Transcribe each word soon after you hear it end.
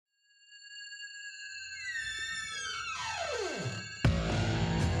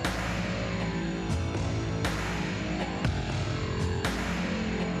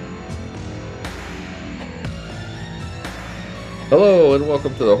Hello and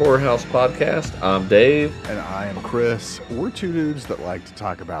welcome to the Horror House Podcast. I'm Dave. And I am Chris. We're two dudes that like to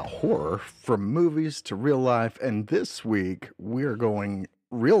talk about horror from movies to real life. And this week we're going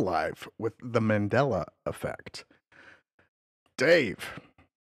real life with the Mandela effect. Dave.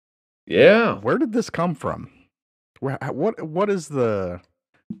 Yeah. Where did this come from? What is tell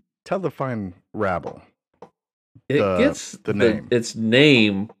the fine rabble. It gets the name. Its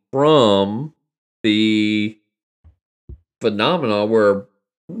name from the phenomena where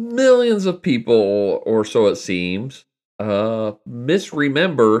millions of people, or so it seems,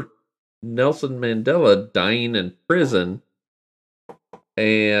 misremember Nelson Mandela dying in prison,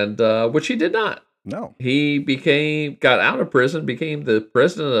 and which he did not. No. He got out of prison, became the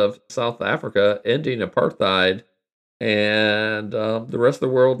president of South Africa, ending apartheid, and the rest of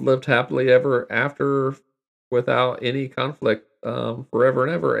the world lived happily ever after without any conflict forever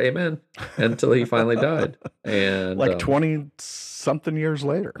and ever. Amen. Until he finally died. And like 20-something years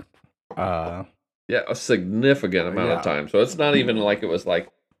later. Yeah, a significant amount of time. So it's not even like it was like,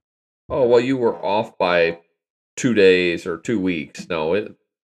 oh, well, you were off by 2 days or 2 weeks. No,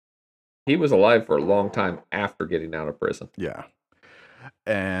 he was alive for a long time after getting out of prison. Yeah.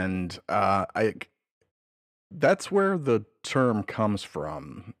 And that's where the term comes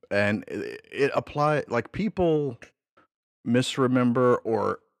from. And it applies, like, people misremember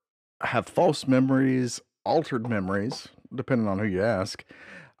or have false memories, altered memories, depending on who you ask,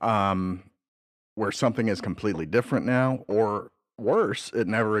 where something is completely different now, or worse, it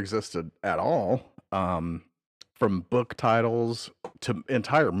never existed at all. From book titles to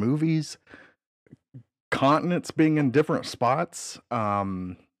entire movies, continents being in different spots,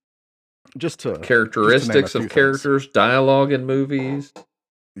 characteristics of characters, dialogue in movies.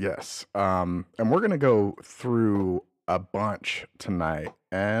 Yes. And we're going to go through a bunch tonight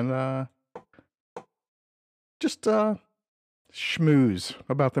and just schmooze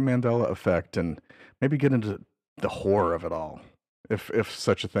about the Mandela effect and maybe get into the horror of it all, if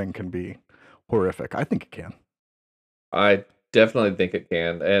such a thing can be horrific. I think it can. I definitely think it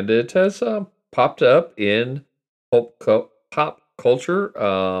can, and it has popped up in pop culture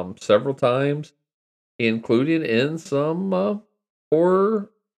several times, including in some horror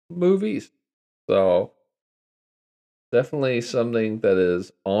movies. So definitely something that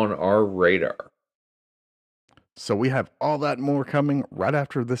is on our radar. So we have all that and more coming right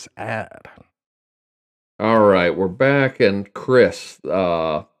after this ad. All right, we're back, and Chris,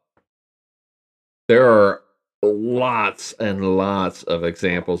 there are lots and lots of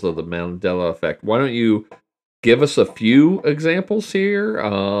examples of the Mandela effect. Why don't you give us a few examples here?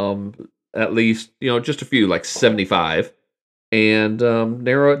 At least, just a few, like 75, and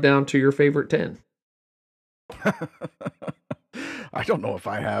narrow it down to your favorite 10. I don't know if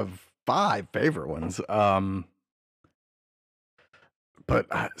I have 5 favorite ones. But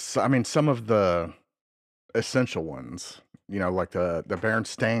I mean, some of the essential ones, like the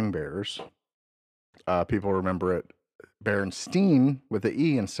Berenstain Bears. People remember it Berenstein with the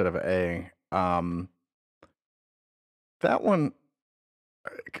E instead of an A. That one,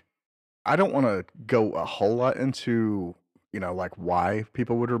 I don't want to go a whole lot into, like why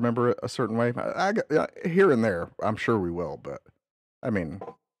people would remember it a certain way. Here and there, I'm sure we will, but I mean,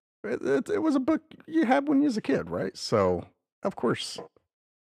 it was a book you had when you was a kid, right? So of course,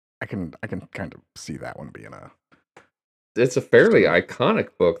 I can kind of see that one being a. It's a fairly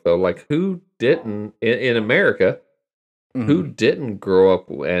iconic book, though. Like, who didn't in America? Mm-hmm. Who didn't grow up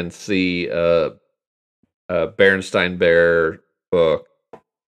and see a Berenstain Bear book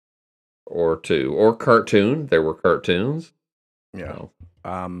or two, or cartoon? There were cartoons. Yeah.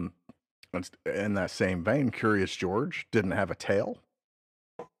 In that same vein, Curious George didn't have a tail.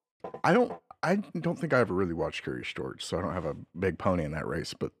 I don't think I ever really watched Curious George, so I don't have a big pony in that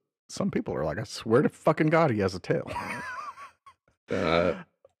race. But some people are like, I swear to fucking God, he has a tail. How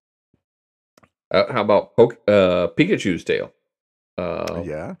about Pikachu's tail?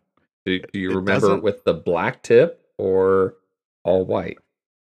 Yeah. Do you remember with the black tip or all white?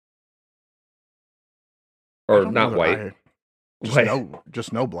 Or not white?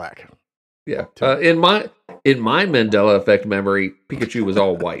 Just no black. Yeah. In my Mandela effect memory, Pikachu was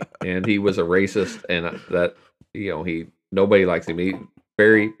all white, and he was a racist, and that nobody likes him.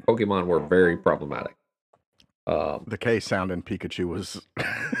 Pokemon were very problematic. The K sound in Pikachu was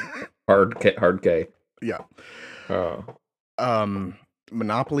hard K. Yeah.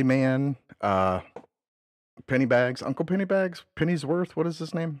 Monopoly Man, Pennybags, Uncle Pennybags, Pennyworth. What is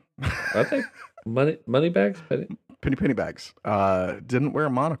his name? I think Moneybags. Pennybags. Didn't wear a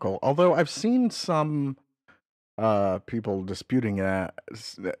monocle. Although I've seen some people disputing that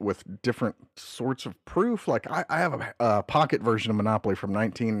with different sorts of proof. Like I have a pocket version of Monopoly from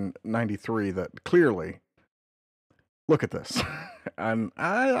 1993 that clearly look at this, and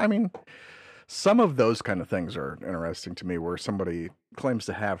I mean, some of those kind of things are interesting to me, where somebody claims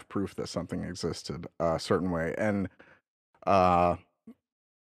to have proof that something existed a certain way, and uh,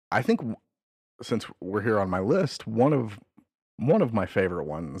 I think since we're here on my list, one of my favorite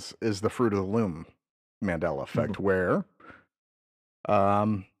ones is the Fruit of the Loom Mandela Mhm. effect, where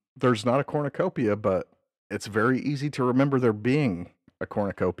Um, there's not a cornucopia, but it's very easy to remember there being a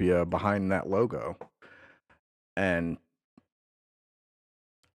cornucopia behind that logo. And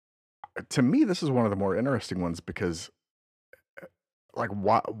to me, this is one of the more interesting ones because, like,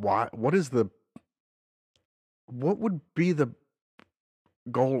 what would be the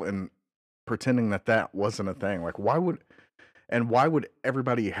goal in pretending that that wasn't a thing? Like, why would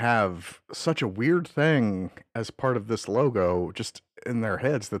everybody have such a weird thing as part of this logo just in their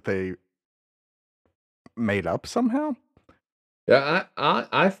heads that they made up somehow? Yeah,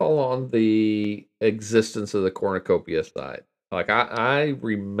 I fall on the existence of the cornucopia side. Like I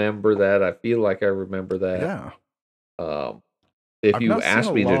remember that. I feel like I remember that. Yeah. Um, if I've you not seen a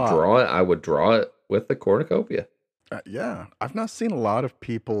asked me to lot. draw it, I would draw it with the cornucopia. Yeah, I've not seen a lot of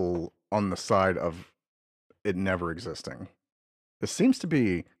people on the side of it never existing. It seems to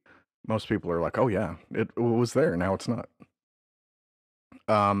be most people are like, "Oh yeah, it was there. Now it's not."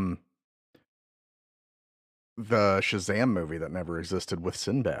 Um, the Shazam movie that never existed with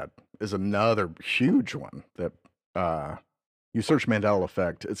Sinbad is another huge one that uh you search Mandela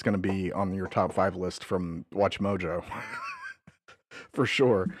effect, it's going to be on your top 5 list from Watch Mojo for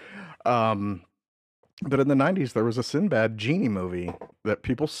sure. Um, but in the 90s there was a Sinbad genie movie that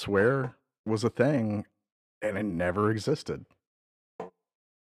people swear was a thing and it never existed.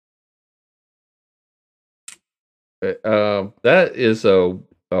 That is a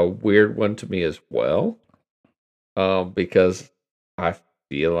weird one to me as well. Because I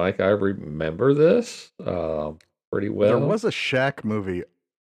feel like I remember this pretty There well. was a Shaq movie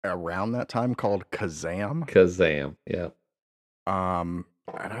around that time called Kazam. Kazam, yeah.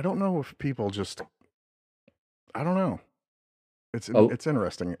 And I don't know if people just I don't know. Oh, It's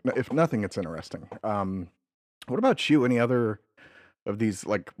interesting. If nothing, it's interesting. What about you? Any other of these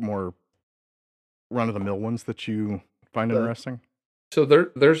like more run of the mill ones that you find uh, interesting? so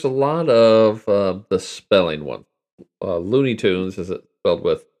there's a lot of the spelling ones. Looney Tunes is it spelled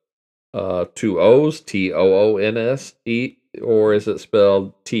with two O's, Toons, or is it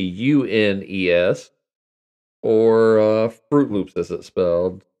spelled Tunes? Or Fruit Loops, is it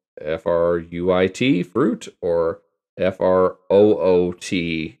spelled Fruit, fruit, or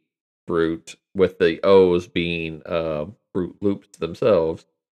Froot, fruit, with the O's being Fruit Loops themselves?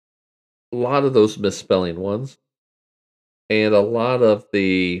 A lot of those misspelling ones, and a lot of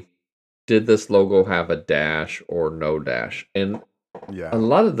the did this logo have a dash or no dash? And a Yeah,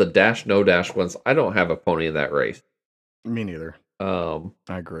 lot of the dash no dash ones, I don't have a pony in that race. me neither. Um,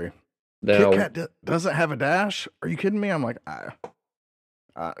 I agree. Kit now Kat doesn't have a dash. Are you kidding me? I'm like,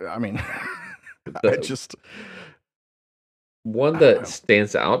 I mean, I the just, one I don't that know.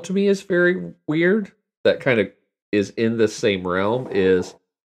 stands out to me is very weird, that kind of is in the same realm, is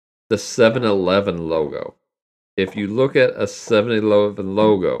the 7-Eleven logo. If you look at a 7-Eleven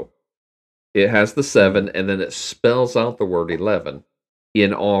logo, it has the 7 Mhm. and then it spells out the word 11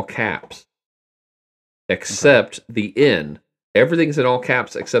 in all caps, Okay. except the N. Everything's in all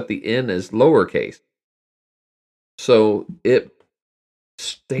caps except the N is lowercase. So it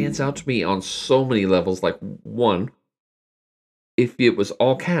stands out to me on so many levels. Like, one, if it was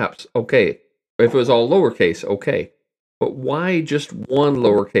all caps, okay. If it was all lowercase, okay. But why just one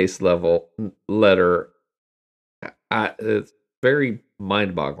lowercase level letter? It's very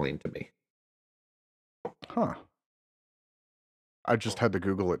mind-boggling to me. Huh. I just had to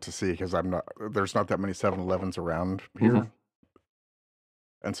Google it to see because there's not that many 7-Elevens around Hmm. here.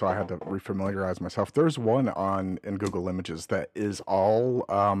 And so I had to refamiliarize myself. There's one on in Google Images that is all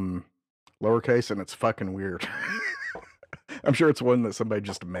lowercase and it's fucking weird. I'm sure it's one that somebody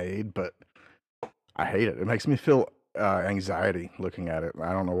just made, but I hate it. It makes me feel anxiety looking at it.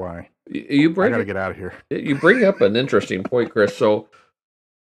 I don't know why. You I bring got to it. get out of here. You bring up an interesting point, Chris. So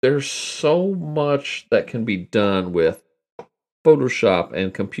there's so much that can be done with Photoshop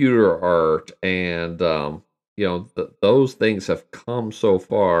and computer art, and those things have come so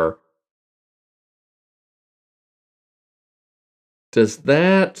far. Does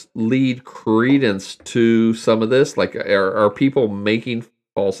that lead credence to some of this? Like, are people making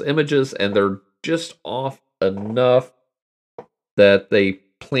false images and they're just off enough that they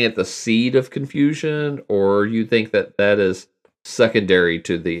plant the seed of confusion, or you think that that is secondary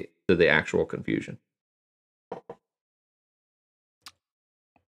to the actual confusion?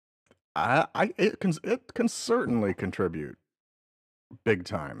 It can certainly contribute big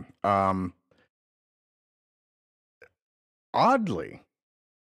time. Oddly,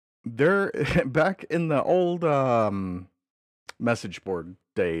 there back in the old message board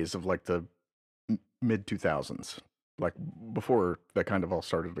days of like the mid 2000s, like before that kind of all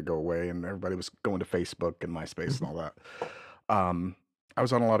started to go away and everybody was going to Facebook and MySpace and Mhm. all that. Um, I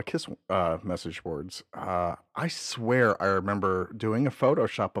was on a lot of Kiss message boards. I swear I remember doing a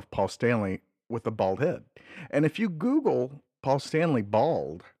Photoshop of Paul Stanley with a bald head. And if you Google Paul Stanley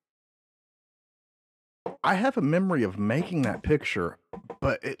bald, I have a memory of making that picture,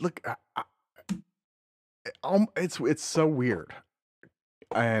 but it's so weird.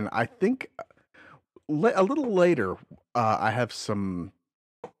 And I think a little later, I have some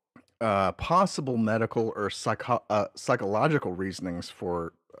possible medical or psychological reasonings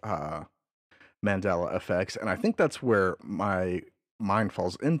for Mandela effects, and I think that's where my mind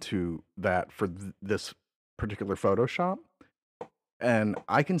falls into that for this particular Photoshop. And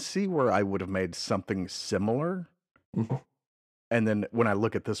I can see where I would have made something similar. Mhm. And then when I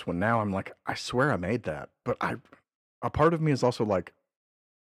look at this one now, I'm like, I swear I made that, but a part of me is also like,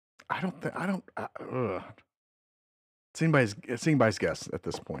 I don't think I don't. Ugh. It's anybody's guess at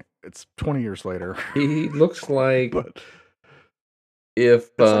this point. It's 20 years later, He looks like but if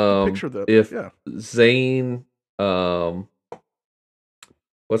it's like the picture that, if yeah, Zane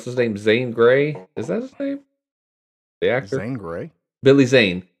what's his name? Zane Grey? Is that his name? The actor? Zane Grey, Billy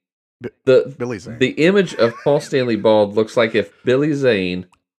Zane. B- The Billy Zane. the image of Paul Stanley bald looks like if Billy Zane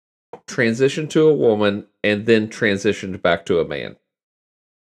transitioned to a woman and then transitioned back to a man.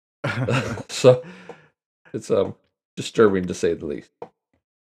 So it's disturbing to say the least.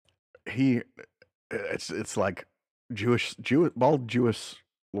 he, it's like bald Jewish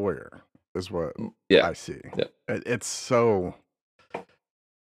lawyer is what Yeah. I see. Yeah. It's so.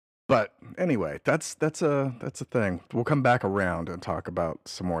 But anyway, that's a thing. We'll come back around and talk about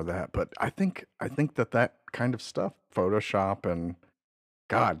some more of that. But I think that kind of stuff, Photoshop and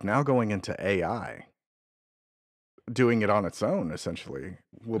God, now going into AI, doing it on its own essentially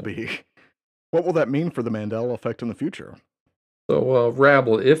will be. What will that mean for the Mandela effect in the future? So,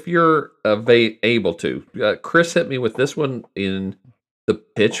 Rabble, if you're able to, Chris hit me with this one in the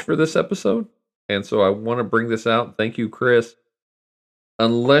pitch for this episode. And so I want to bring this out. Thank you, Chris.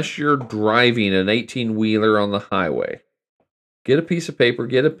 Unless you're driving an 18-wheeler on the highway, get a piece of paper,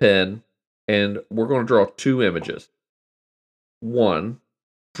 get a pen, and we're going to draw two images. One,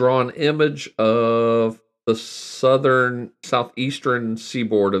 draw an image of the southeastern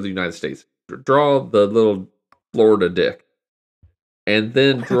seaboard of the United States. Draw the little Florida dick. And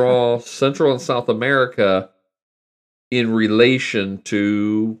then draw Central and South America in relation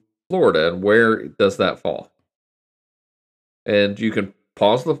to Florida and where does that fall. And you can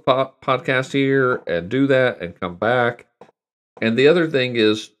pause the podcast here and do that and come back. And the other thing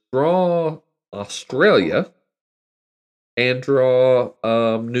is draw Australia and draw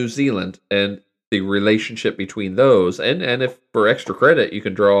New Zealand and the relationship between those. And if for extra credit, you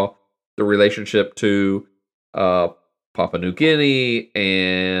can draw the relationship to uh, Papua New Guinea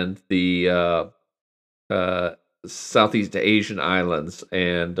and the uh, Southeast Asian islands,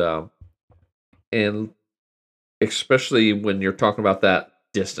 and especially when you're talking about that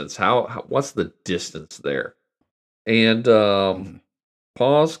distance, how what's the distance there? And Mhm.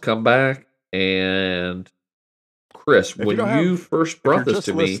 pause, come back, and Chris, If you when don't you have, first if brought you're this just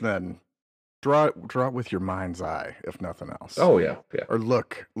to me, listening, draw it with your mind's eye, if nothing else, oh yeah, yeah, or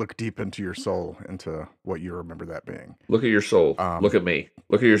look deep into your soul, into what you remember that being. look at your soul, look Um, at me,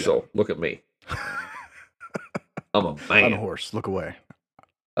 look at your yeah. soul, look at me. I'm a On a man. horse, look away.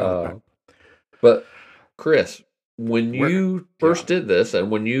 Uh, but Chris, when Where? you Yeah. first did this, and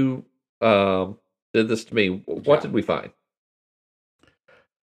when you um, did this to me, what Yeah. did we find?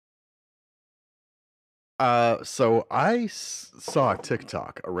 So I saw a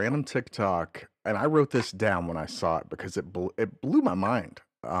TikTok, a random TikTok, and I wrote this down when I saw it because it blew my mind.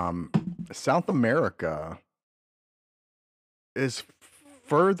 South America is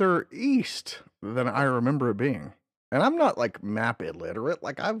further east than I remember it being, and I'm not like map illiterate.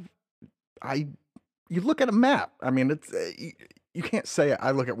 Like I you look at a map. I mean, you can't say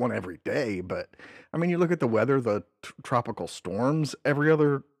I look at one every day, but I mean, you look at the weather, the tropical storms every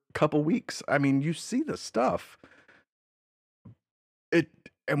other couple weeks. I mean, you see the stuff. It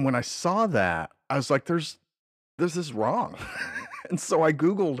and when I saw that, I was like, "There's this is wrong," and so I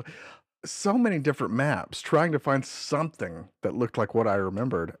googled so many different maps trying to find something that looked like what I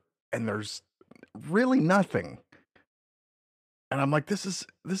remembered, and there's really nothing. And I'm like, this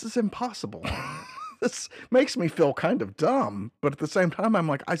is impossible. This makes me feel kind of dumb, but at the same time, I'm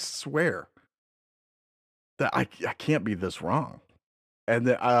like, I swear that I can't be this wrong. And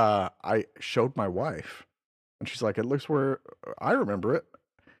then I showed my wife, and she's like, it looks where I remember it.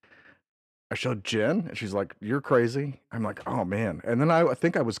 I showed Jen, and she's like, "You're crazy." I'm like, "Oh man!" And then I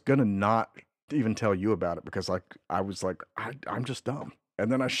think I was gonna not even tell you about it because like I was like, I'm just dumb.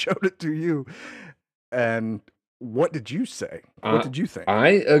 And then I showed it to you, and what did you say? What I did you think? I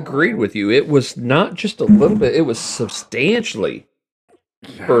agreed with you. It was not just a little bit; it was substantially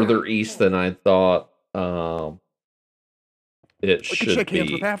Yeah, further east than I thought it we could shake should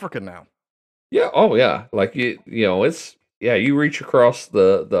hands with be. Africa now. Yeah. Oh, yeah. Like you know, it's yeah. You reach across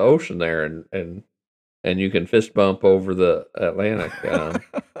the ocean there, and you can fist bump over the Atlantic.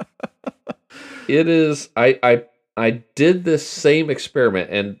 It is. I did this same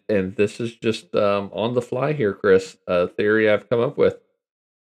experiment, and this is just on the fly here, Chris. A theory I've come up with.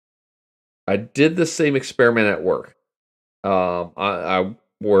 I did the same experiment at work. I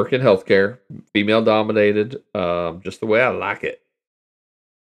work in healthcare, female dominated, just the way I like it.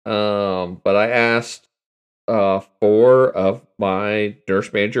 But I asked 4 of my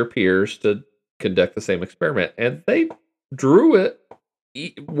nurse manager peers to conduct the same experiment, and they drew it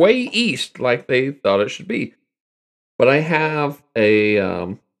way east, like they thought it should be. But I have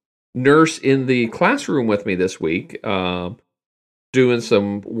a nurse in the classroom with me this week, doing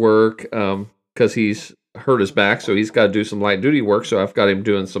some work because he's hurt his back, so he's got to do some light duty work. So I've got him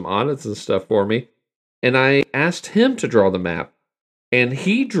doing some audits and stuff for me. And I asked him to draw the map, and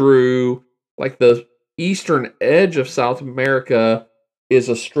he drew like the eastern edge of South America is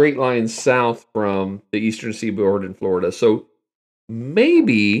a straight line south from the eastern seaboard in Florida. So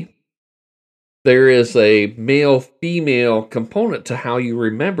maybe there is a male female component to how you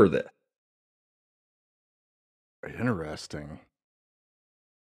remember this. Interesting.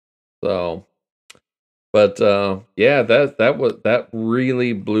 So, but yeah, that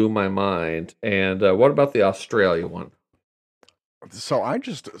really blew my mind. And what about the Australia one? So I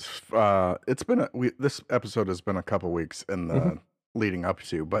just it's been this episode has been a couple weeks in Hmm. the leading up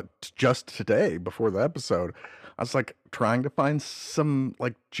to, but just today before the episode, I was like trying to find some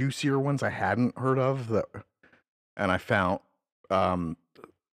like juicier ones I hadn't heard of that, and I found um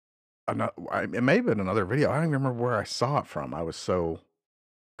it may have been another video. I don't even remember where I saw it from. I was so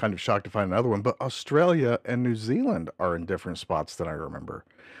kind of shocked to find another one, but Australia and New Zealand are in different spots than I remember.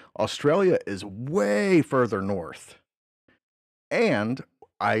 Australia is way further north. And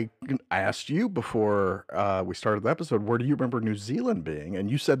I asked you before we started the episode, where do you remember New Zealand being?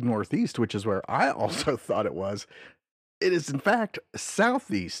 And you said northeast, which is where I also thought it was. It is in fact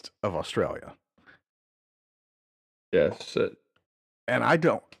southeast of Australia. Yes. And I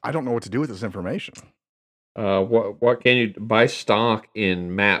don't know what to do with this information. What can you buy stock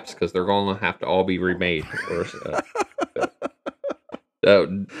in maps because they're going to have to all be remade, or uh, uh,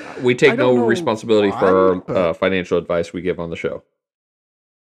 we I take no don't know responsibility why, for but financial advice we give on the show.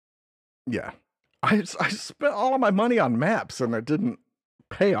 yeah. I spent all of my money on maps and it didn't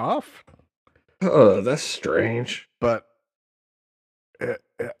pay off. Oh, that's strange. But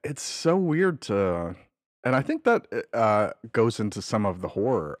it's so weird to, and I think that goes into some of the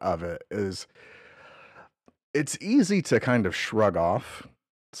horror of it is it's easy to kind of shrug off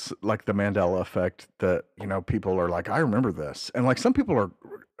like the Mandela effect that, people are like, I remember this. And like some people are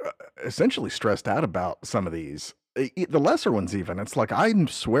essentially stressed out about some of these, the lesser ones, even. It's like, I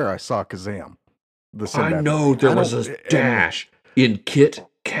swear I saw Kazam, the I Sinbad know movie. there I was don't, a and dash in Kit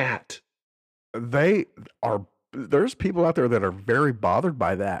Kat. they are, there's people out there that are very bothered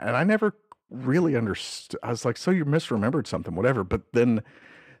by that. And I never really understood. I was like, so you misremembered something, whatever. But then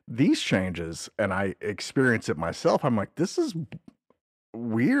these changes, and I experience it myself, I'm like, this is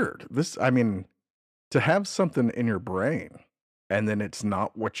weird. I mean, to have something in your brain and then it's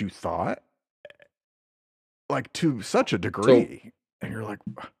not what you thought, like to such a So degree, and you're like,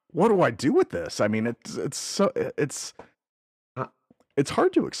 what do I do with this? I mean, I, it's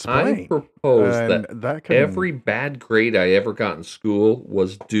hard to I explain, propose and that that can. every bad grade I ever got in school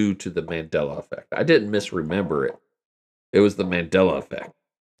was due to the Mandela effect. I didn't misremember it. It was the Mandela effect.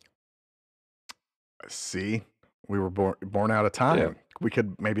 See, we were born out of Yeah. time. We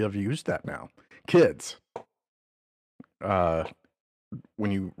could maybe have used that now. Kids, uh,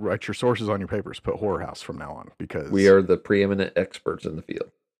 when you write your sources on your papers, put horror house from now on We because are the preeminent experts in the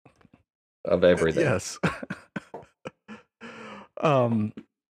field of everything. yes. um.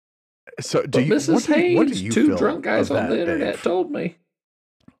 So But Mrs. what do Haynes, you two feel drunk guys of on the that, internet Dave? told me.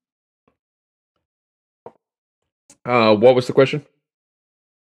 What was the question?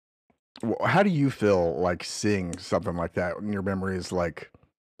 How do you feel like seeing something like that when your memory is like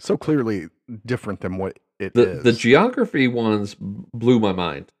so clearly different than what it The is? geography ones blew my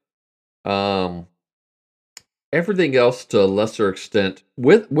mind. Um, Everything else to a lesser extent,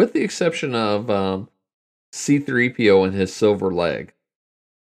 with the exception of C3PO and his silver leg.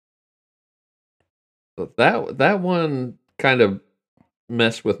 But that one kind of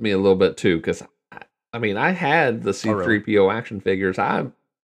messed with me a little bit too, because I mean I had the Oh, really? C3PO action figures. I'm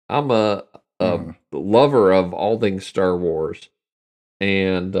a Hmm. lover of all things Star Wars,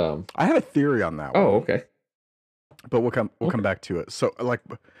 and I have a theory on that oh one, okay but we'll come okay back to it. So, like,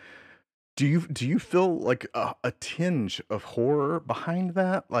 do you feel like a tinge of horror behind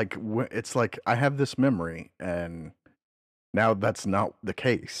that? Like, it's like I have this memory, and now that's not the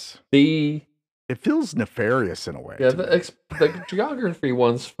case. the It feels nefarious in a way yeah to me. the geography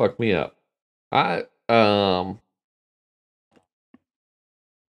ones fuck me up. I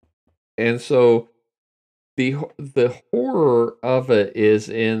and so the horror of it is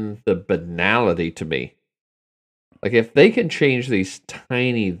in the banality to me. Like if they can change these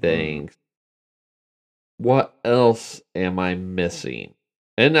tiny Mm, things, what else am I missing?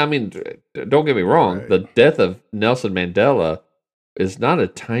 And I mean, don't get me wrong, right. the death of Nelson Mandela is not a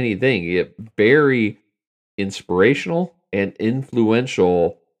tiny thing. It very inspirational and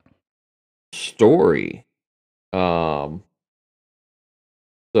influential story. Um,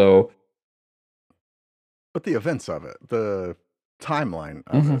 so But the events of it, the timeline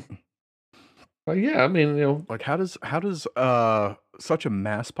of mhm. it, Yeah, I mean, like how does such a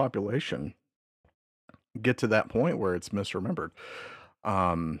mass population get to that point where it's misremembered?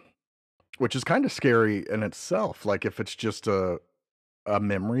 Um, which is kind of scary in itself. Like if it's just a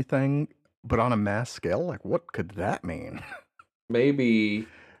memory thing, but on a mass scale, like what could that mean? maybe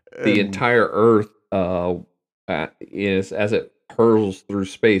the And entire Earth is as it hurls through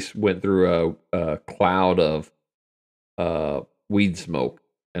space went through a cloud of weed smoke,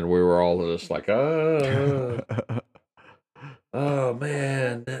 and we were all just like, oh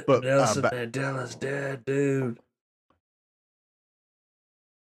man, but Nelson Mandela's dead, dude.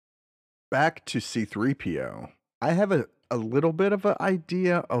 back to C3PO. I have a little bit of an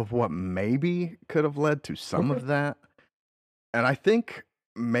idea of what maybe could have led to some Okay. of that. And I think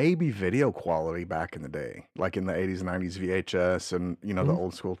maybe video quality back in the day, like in the 80s and 90s VHS and, the Mhm.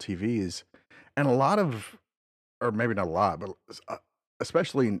 old school TVs. And a lot of, or maybe not a lot, but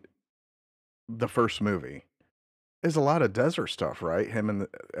especially in the first movie, is a lot of desert stuff, right? Him and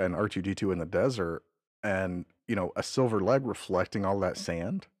R2D2 in the desert and, a silver leg reflecting all that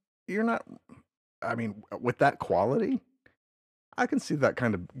sand. You're not, I mean, with that quality, I can see that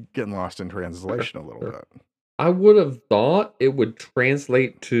kind of getting lost in Sure, translation a little sure. bit. I would have thought it would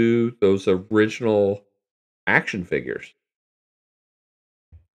translate to those original action figures,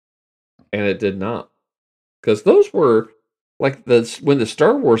 and it did not. Because those were like when the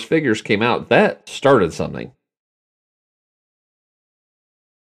Star Wars figures came out, that started something.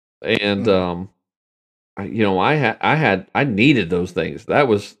 And Mm. I needed those things. That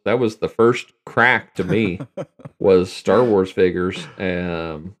was the first crack to me was Star Wars figures.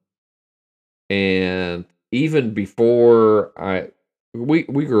 And even before we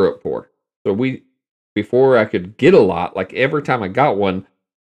grew up poor, so we before I could get a lot, like every time I got one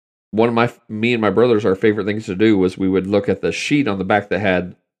of me and my brothers, our favorite things to do was we would look at the sheet on the back that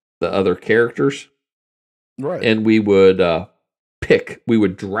had the other characters, Right. and we would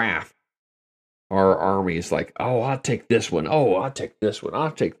draft our armies like, oh, I'll take this one. Oh, I'll take this one.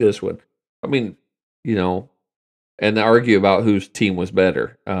 I'll take this one. I mean, you know, and argue about whose team was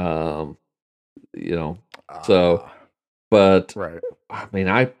better. You know, so, Ah, but right. I mean,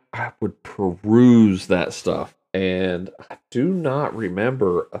 I would peruse that stuff, and I do not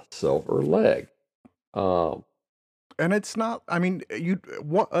remember a silver leg. Um, And it's not, I mean,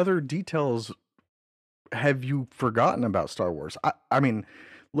 what other details have you forgotten about Star Wars? I mean,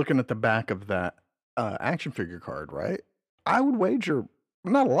 looking at the back of that action figure card, right? I would wager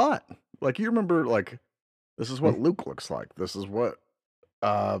not a lot. Like you remember, like this is what Luke looks like. This is what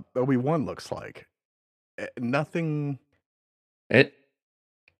Obi-Wan looks like. Nothing and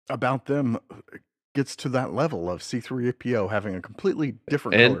about them gets to that level of C3PO having a completely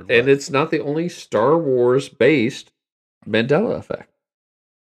different and colored and leg. it's not the only Star Wars based Mandela effect.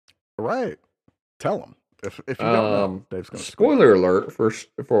 Right. Tell them. If you don't know, Dave's going to school Spoiler alert for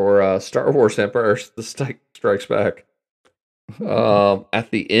Star Wars Empire: Strikes Back. you.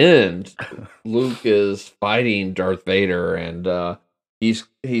 At the end, Luke is fighting Darth Vader, and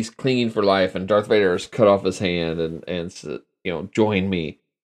he's clinging for life, and Darth Vader has cut off his hand, and join me.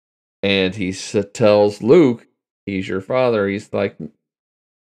 And tells Luke he's your father. He's like,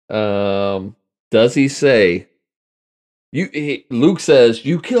 does he say Luke says,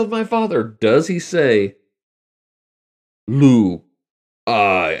 "You killed my father." Does he say, "Luke,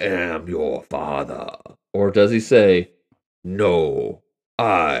 I am your father"? Or does he say, "No,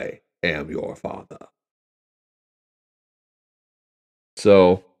 I am your father"?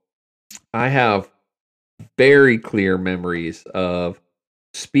 So, I have very clear memories of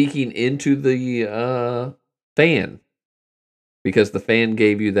speaking into the fan, because the fan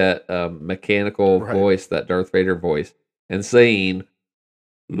gave you that mechanical Right. voice, that Darth Vader voice, and saying,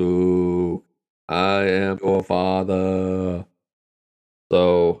 "Luke, I am your father."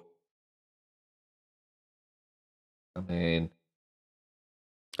 So, I mean,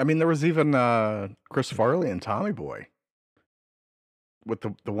 I mean, there was even Chris Farley and Tommy Boy with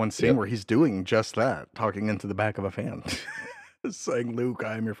the one scene yep. where he's doing just that, talking into the back of a fan, saying, "Luke,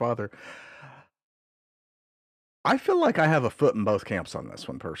 I am your father." I feel like I have a foot in both camps on this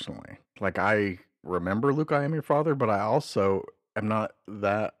one personally. Like, I remember Luke, I am your father, but I also am not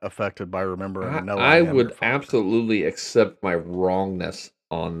that affected by remembering, no, I I am your would father. absolutely accept my wrongness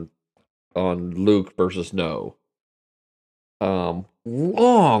on Luke versus No.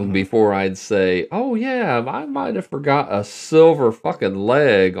 Long Mhm. before I'd say, "Oh yeah, I might have forgot a silver fucking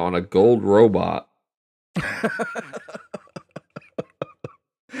leg on a gold robot."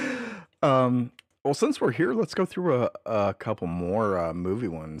 um, well, since we're here, let's go through a couple more movie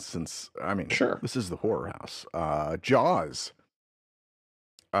ones. Since I mean, Sure. this is the horror house. Jaws.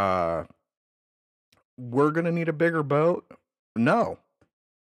 Uh, we're gonna need a bigger boat. No,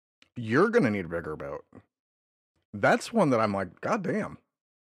 you're gonna need a bigger boat. That's one that I'm like, God damn.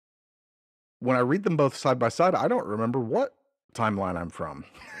 When I read them both side by side, I don't remember what timeline I'm from.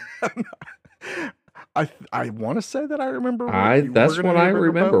 I want to say that I remember I we're That's gonna what need I a bigger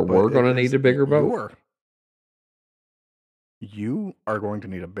remember. boat, but We're it gonna need is a bigger boat. you are going to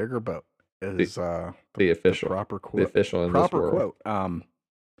need a bigger boat The is the the official, proper the quote. official in this Proper world. quote.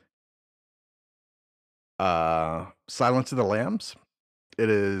 Silence of the Lambs. It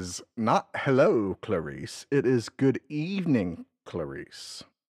is not hello, Clarice. It is good evening, Clarice,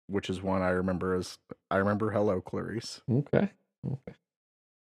 which is one I remember hello, Clarice. Okay. Okay.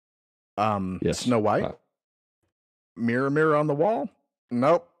 Yes. Snow White. Mirror, mirror on the wall.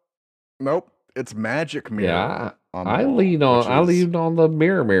 Nope. Nope. It's magic mirror Yeah. on the wall, which I is leaned on the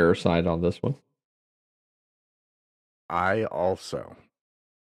mirror side on this one. I also.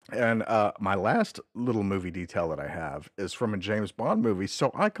 And my last little movie detail that I have is from a James Bond movie.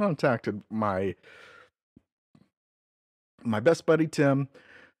 So I contacted my best buddy Tim,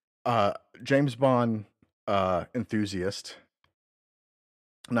 uh, James Bond enthusiast,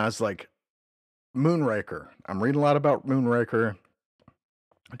 and I was like, Moonraker. I'm reading a lot about Moonraker.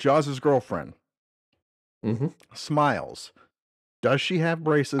 Jaws' girlfriend Hmm. smiles. Does she have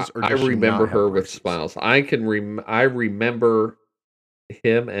braces or I does she remember not have her with braces? smiles. I remember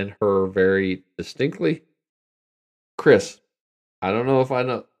him and her very distinctly. Chris, I don't know if I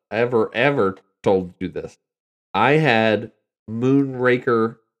know ever told you this. I had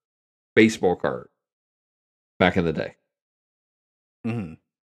Moonraker baseball card back in the day. Hmm.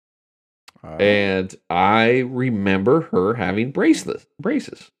 Oh, And I remember her having braces.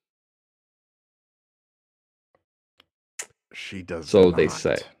 she does So they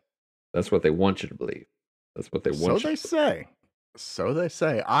say. not. That's what they want you to believe. That's what they So want you they to believe. say. So they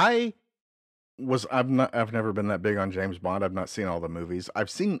say. I've never been that big on James Bond. I've not seen all the movies. I've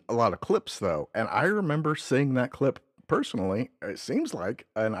seen a lot of clips though, and I remember seeing that clip personally. It seems like,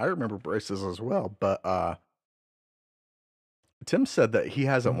 and I remember braces as well. But Tim said that he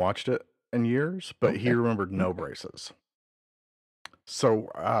hasn't Mm, watched it in years, but he okay. remembered no Okay. braces. So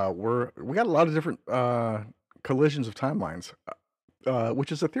we got a lot of different collisions of timelines,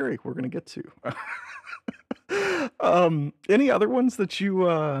 which is a theory we're going to get to. Any other ones that you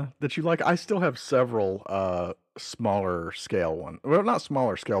like? I still have several smaller scale one. Well, not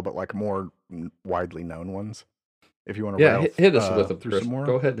smaller scale, but like more widely known ones. If you want to Yeah, rattle hit us with them, through some Chris.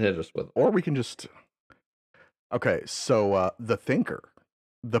 Go more, ahead and hit us with them. or we can just okay. So the thinker,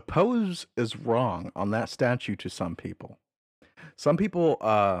 the pose is wrong on that statue to some people. Some people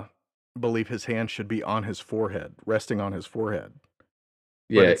believe his hand should be on his forehead, resting on his forehead,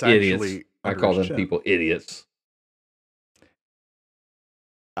 but Yeah, it's idiots. actually I under call his them chin. people idiots.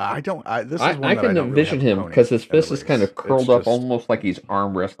 I don't. This is one I that I can don't really envision have a him pony because his in the fist is kind race. of It's curled up, just almost like he's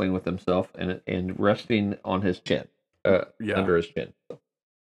arm wrestling with himself, and resting on his chin, yeah. under his chin. So,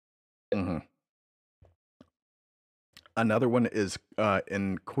 Hmm. Another one is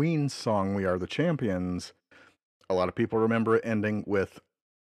in Queen's song "We Are the Champions." A lot of people remember it ending with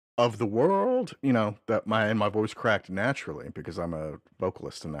of the world, that my voice cracked naturally because I'm a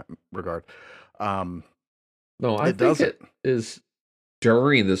vocalist in that regard. Um, No, I it think doesn't. it is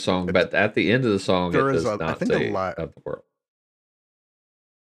during the song, It but at the end of the song, it there is does I not think a say lot. of the world.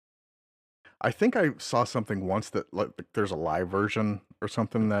 I think I saw something once that like there's a live version or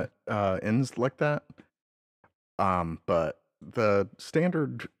something that ends like that. But the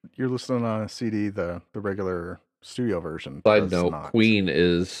standard you're listening on a CD, the regular studio version Side does note: not. Queen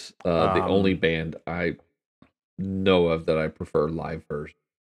is the only Um, band I know of that I prefer live version.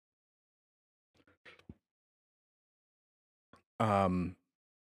 um,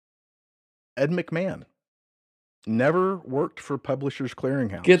 Ed McMahon never worked for Publishers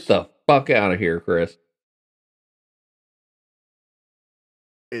Get Clearinghouse. the fuck out of here, Chris.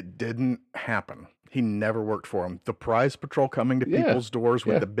 It didn't happen. He never worked for him. The prize patrol coming to Yeah, people's doors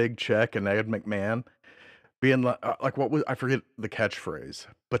with yeah. the big check and Ed McMahon being like what was I forget the catchphrase,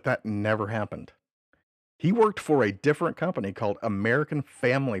 but that never happened. He worked for a different company called American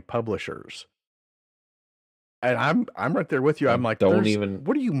Family Publishers. And I'm right there with you. I'm I like, don't even.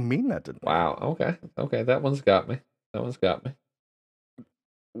 what do you mean that didn't Wow. happen? Okay. Okay. That one's got me. That one's got me.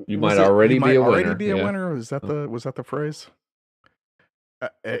 You might Was it you already be might a already winner. be a Yeah. winner? Oh, Was that the phrase?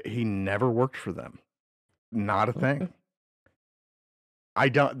 He never worked for them. Not a thing. okay. I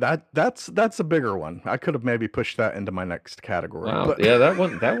don't that's a bigger one. I could have maybe pushed that into my next category, Wow. but Yeah. That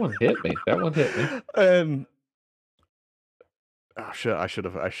one hit me. That one hit me. and oh shit, I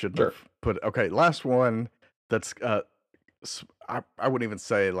shouldn't Sure. have put okay, last one that's I wouldn't even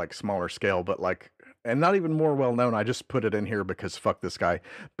say like smaller scale, but like and not even more well known. I just put it in here because fuck this guy.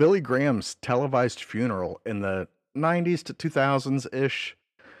 Billy Graham's televised funeral in the 90s to 2000s ish.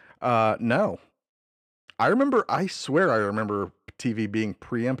 No. I swear I remember TV being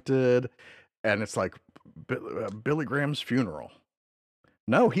preempted and it's like Billy Graham's funeral.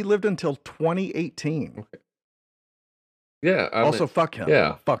 No, he lived until 2018. Okay. Yeah. I mean. Also, fuck him.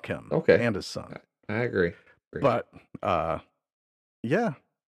 Yeah. Fuck him Okay. and his son. I agree. Agree. But yeah,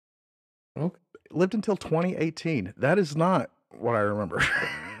 Okay. lived until 2018. That is not what I remember.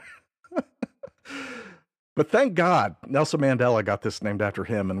 But thank God Nelson Mandela got this named after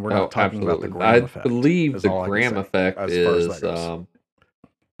him, and we're Oh, not talking about the absolutely. I Graham effect. believe Is the all I can Graham say effect as far as that is goes.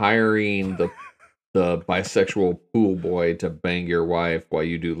 hiring the bisexual pool boy to bang your wife while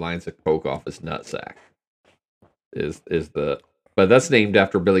you do lines of coke off his nutsack. Is the but that's named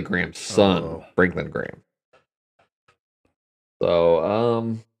after Billy Graham's son, Oh, Franklin Graham. So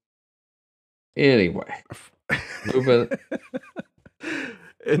anyway, moving.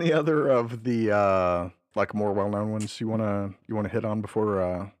 any other of the like more well-known ones you wanna hit on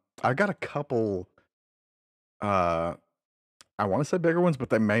before I got a couple uh I want to say bigger ones, but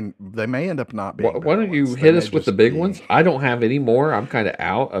they may end up not being Why bigger don't you ones. They hit may us with the just big ones? be I don't have any more. I'm kind of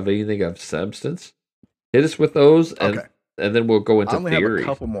out of anything of substance. Hit us with those, okay. and then we'll go I into only have a theories.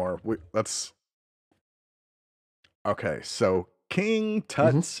 couple more. Let's okay. So King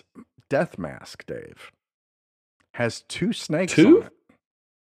Hmm. Tut's death mask, Dave, has two snakes on Two? it.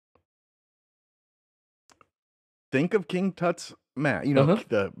 Think of King Tut's mask. Uh huh.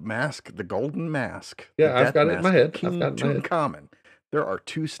 The mask, the golden mask, the Yeah, I've death got it in my mask of head. I've got King it in my head. Tutankhamun. There are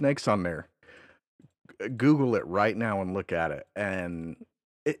two snakes on there. Google it right now and look at it, and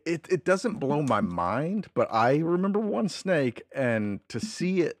it doesn't blow my mind, but I remember one snake, and to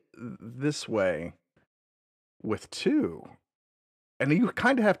see it this way with two, and you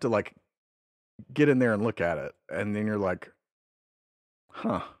kind of have to like get in there and look at it, and then you're like,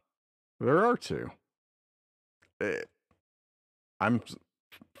 huh, there are two. Eh, I'm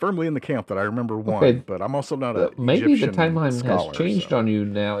firmly in the camp that I remember one, Okay, but I'm also not an maybe the Egyptian timeline has scholar, changed so on you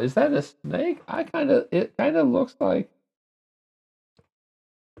now. Is that a snake? It kind of looks like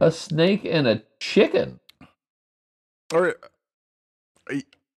a snake and a chicken. or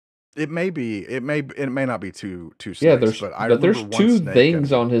it may be it may not be two Yeah, snakes, but I but remember there's one two snake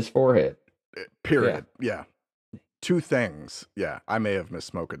things and on his forehead. Yeah. period. Yeah, two things. Yeah, I may have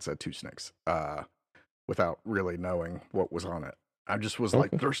misspoke and said two snakes without really knowing what was on it. I just was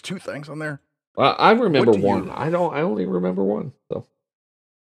like, Okay. there's two things on there. Well, I What remember do one. you? I don't. I only remember one. So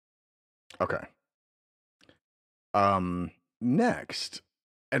Okay. Next,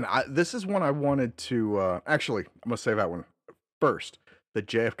 and this is one I wanted to actually I'm gonna say that one first. The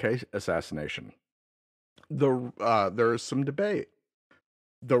JFK assassination. There is some debate.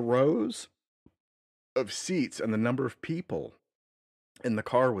 The rows of seats and the number of people in the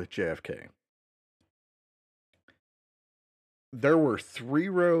car with JFK. There were 3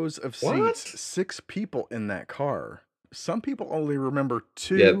 rows of seats, what? 6 people in that car. some people only remember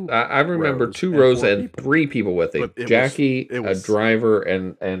Yeah, two I remember rows 2 and rows four and people, 3 people with but him. Jackie, it a was driver,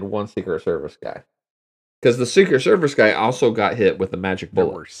 and 1 Secret Service guy. Because the Secret Service guy also got hit with a magic there bullet.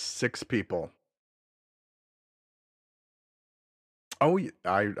 were 6 people. Oh,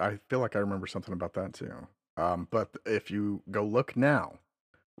 I feel like I remember something about that too. But if you go look now,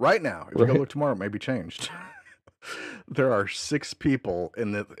 right now, if you go Right? look tomorrow, it may be changed. There are 6 people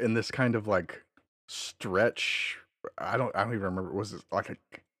in this kind of like stretch. I don't even remember. Was it like a?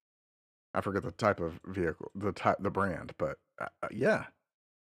 I forget the type of vehicle, the brand, but yeah.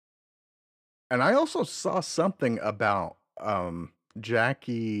 And I also saw something about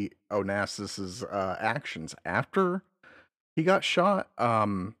Jackie Onassis's actions after he got shot.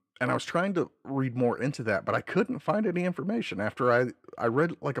 And I was trying to read more into that, but I couldn't find any information after I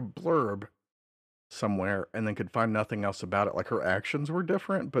read like a blurb somewhere and then could find nothing else about it. Like her actions were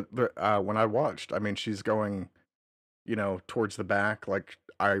different, but when I watched, I mean, she's going, towards the back, like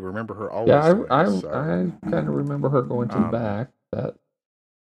I remember her always Yeah, doing. So, I kind of remember her going to the um, back. That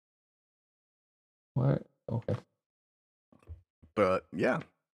what? Okay. but yeah.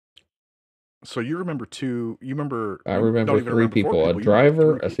 So you remember two? You remember? I You remember don't even 3 remember four people: a people. You remember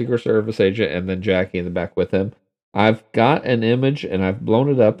driver, three a Secret people. Service agent, and then Jackie in the back with him. I've got an image and I've blown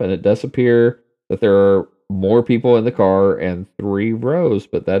it up, and it does appear that there are more people in the car and 3 rows,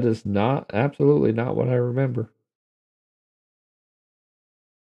 but that is absolutely not what I remember.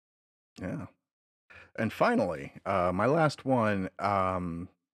 Yeah. And finally, my last one.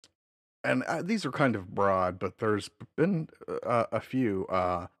 And these are kind of broad, but there's been a few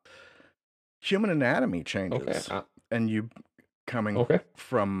human anatomy Okay. changes, and you coming Okay.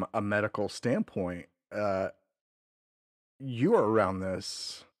 from a medical standpoint, you are around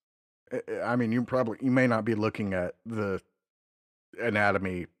this. I mean, you may not be looking at the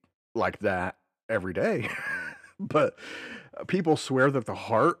anatomy like that every day, but people swear that the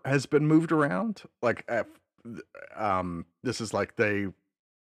heart has been moved around. Like, this is like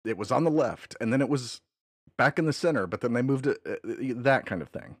it was on the left, and then it was back in the center, but then they moved it, that kind of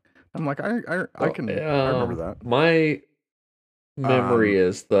thing. I'm like, So, I remember that. my memory Um,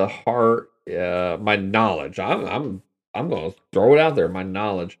 is the heart. My knowledge. I'm going to throw it out there. My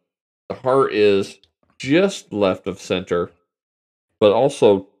knowledge. The heart is just left of center, but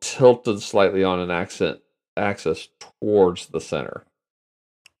also tilted slightly on an axis towards the center.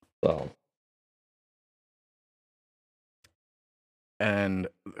 So and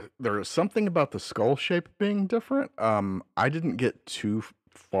there is something about the skull shape being different. I didn't get too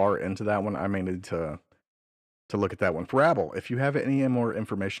far into that one. I may need to look at that one. Rabble, if you have any more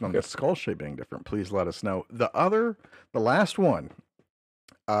information on the okay. skull shape being different, please let us know. The last one,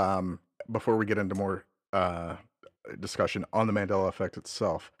 um, before we get into more discussion on the Mandela effect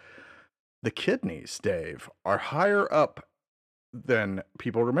itself, the kidneys, Dave, are higher up than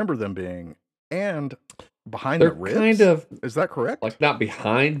people remember them being, and behind the They're kind ribs. of Is that correct? like not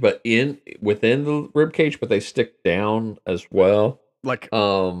behind, but in within the rib cage, but they stick down as well. Like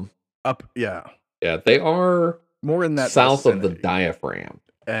Um, up, yeah, yeah, they are more in that south of the vicinity. diaphragm.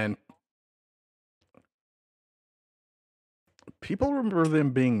 And people remember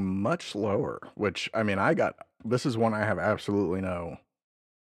them being much lower, which I mean, this is one I have absolutely no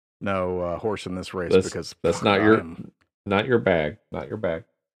horse in this race because That's fuck, not your bag, not your bag.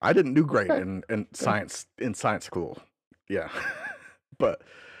 I didn't do great Okay, in okay. science school. Yeah. But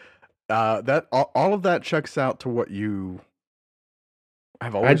that all of that checks out to what you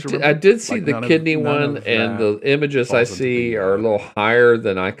have always I remembered. did see Like the kidney none one, of and that the images I falls into see the are a little higher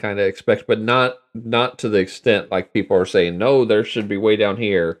than I kind of expect, but not to the extent like people are saying. No, there should be way down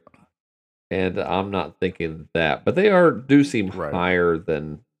here, and I'm not thinking that. But they do seem right. higher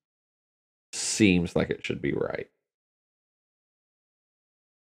than seems like it should be, right?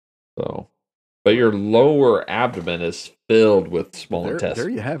 So, but your Right. lower abdomen is filled with small There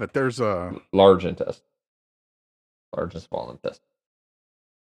intestine, you have it. There's a large intestine, large and small intestine.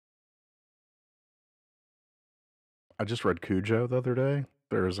 I just read Cujo the other day.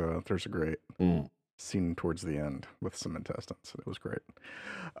 There's a great Mm. scene towards the end with some intestines. It was great.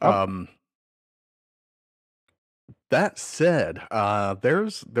 Okay. Um, that said,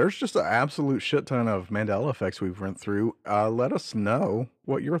 there's just an absolute shit ton of Mandela effects we've went through. Let us know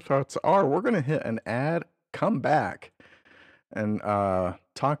what your thoughts are. We're gonna hit an ad, come back, and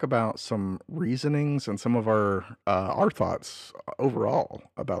talk about some reasonings and some of our thoughts overall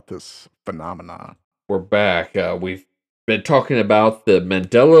about this phenomena. We're back. We've been talking about the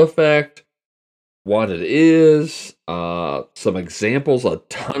Mandela effect, what it is, some examples, a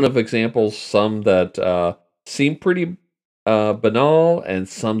ton of examples, some that seem pretty banal, and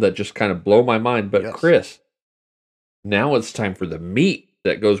some that just kind of blow my mind. But Yes. Chris, Now it's time for the meat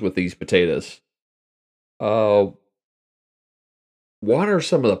that goes with these potatoes. Uh, what are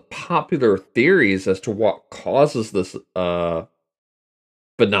some of the popular theories as to what causes this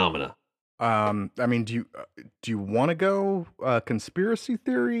phenomena? I mean, do you want to go conspiracy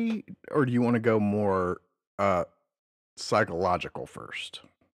theory, or do you want to go more uh, psychological first?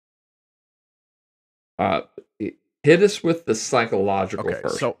 Uh, hit us with the psychological Okay,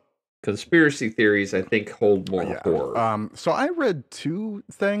 first. so Conspiracy theories, I think, hold more yeah. horror. So I read two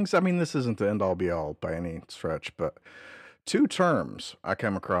things. I mean, this isn't the end all be all by any stretch, but two terms I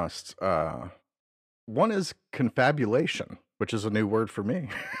came across. One is confabulation, which is a new word for me.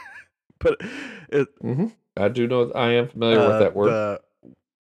 But it Hmm. I do know. I am familiar with that word. the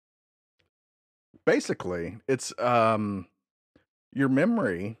basically it's your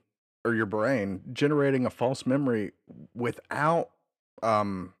memory or your brain generating a false memory without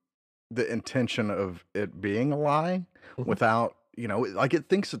um the intention of it being a lie, Hmm. without, like, it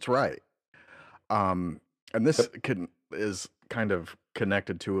thinks it's right. Um, and this Yep. can is kind of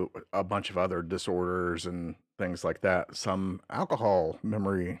connected to a bunch of other disorders and things like that. Some alcohol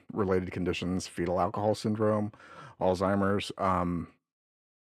memory related conditions, fetal alcohol syndrome, Alzheimer's.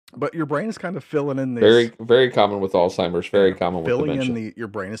 But your brain is kind of filling in these, Very, very common with Alzheimer's. Very yeah, common with filling in dementia. the your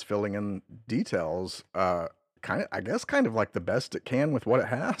brain is filling in details, kind of, I guess, kind of like the best it can with what it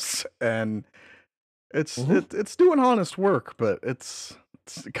has. And Hmm. it's doing honest work, but it's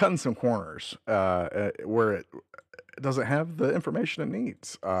cutting some corners where it doesn't have the information it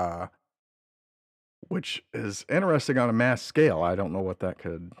needs, which is interesting on a mass scale. I don't know what that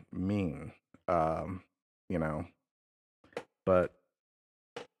could mean, um, you know, but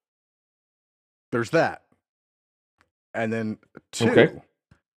there's that. And then Okay. two,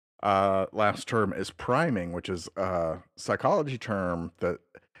 last term is priming, which is a psychology term that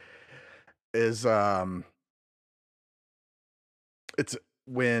is it's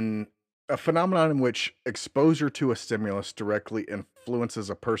when a phenomenon in which exposure to a stimulus directly influences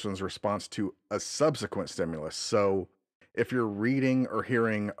a person's response to a subsequent stimulus. So, if you're reading or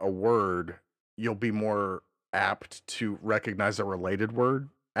hearing a word, you'll be more apt to recognize a related word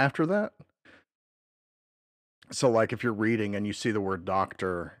after that. So, like, if you're reading and you see the word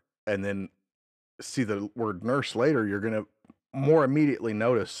doctor and then see the word nurse later, you're going to more immediately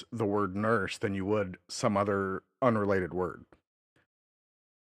notice the word nurse than you would some other unrelated word.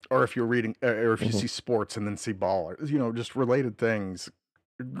 Or if you're reading, or if you Hmm. see sports and then see ball, or, just related things,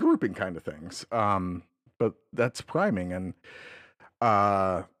 grouping kind of things. But that's priming, and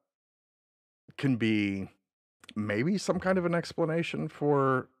uh, can be maybe some kind of an explanation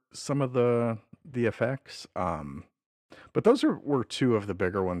for some of the effects. But those were two of the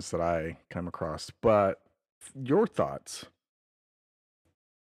bigger ones that I come across. But your thoughts?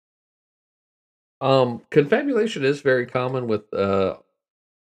 Confabulation is very common with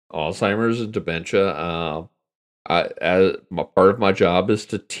Alzheimer's and dementia. Part of my job is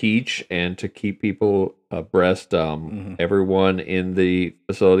to teach and to keep people abreast. Hmm. Everyone in the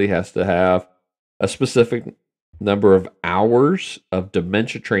facility has to have a specific number of hours of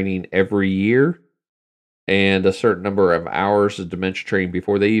dementia training every year, and a certain number of hours of dementia training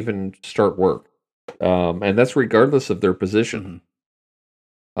before they even start work. And that's regardless of their position.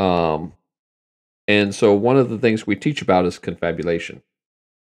 Hmm. Um, and so one of the things we teach about is confabulation,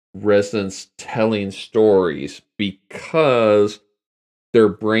 residents telling stories because their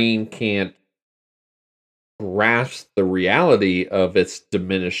brain can't grasp the reality of its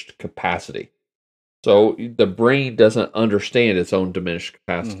diminished capacity. So the brain doesn't understand its own diminished Hmm.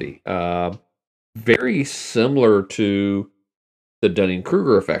 capacity. Very similar to the Dunning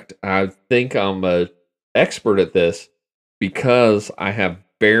Kruger effect. I think I'm a expert at this because I have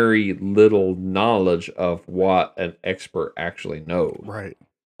very little knowledge of what an expert actually knows. Right.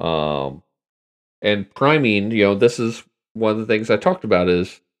 Um, and priming, this is one of the things I talked about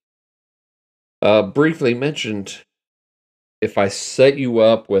is briefly mentioned. If I set you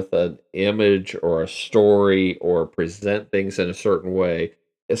up with an image or a story or present things in a certain way,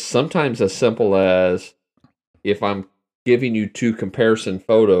 it's sometimes as simple as if I'm giving you two comparison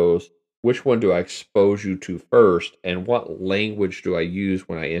photos, which one do I expose you to first, and what language do I use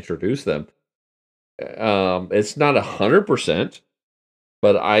when I introduce them? It's not 100%,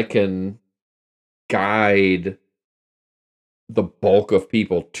 but I can guide the bulk of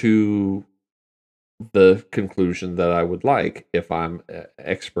people to the conclusion that I would like if I'm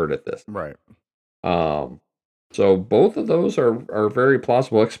expert at this. Right. Um, so both of those are very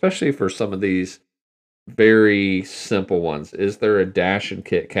plausible, especially for some of these very simple ones. Is there a dash in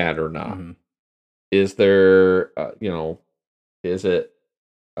Kit Kat or not? Hmm. Is there, is it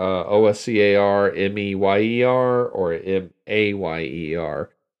Oscar, or Mayer.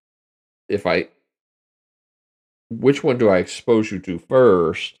 If I, which one do I expose you to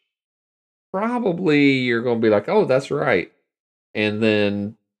first? Probably you're going to be like, oh, that's right. And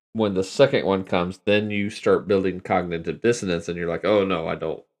then when the second one comes, then you start building cognitive dissonance, and you're like, oh no, I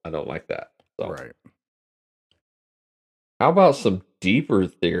don't like that. So, Right. how about some deeper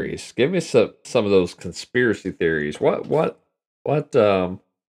theories? Give me some of those conspiracy theories. What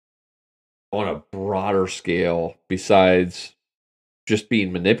on a broader scale, besides just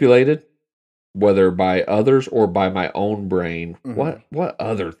being manipulated, whether by others or by my own brain, Hmm. what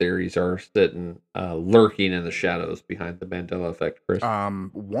other theories are sitting lurking in the shadows behind the Mandela effect, Chris?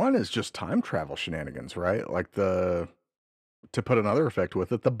 One is just time travel shenanigans, right? Like to put another effect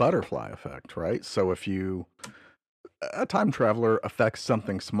with it, the butterfly effect, right? So if you a time traveler affects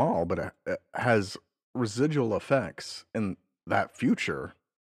something small, but it has residual effects in that future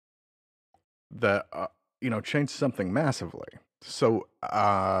that change something massively. So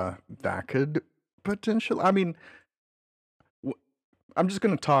that could potentially. I mean, w- I'm just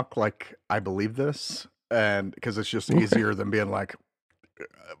gonna talk like I believe this, and because it's just Okay. easier than being like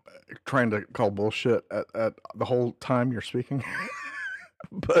trying to call bullshit at the whole time you're speaking.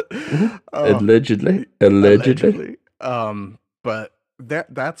 But Mhm. uh, Allegedly, allegedly. allegedly, but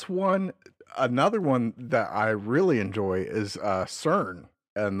that's one. Another one that I really enjoy is CERN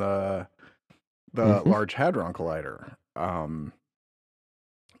and the Hmm. Large Hadron Collider.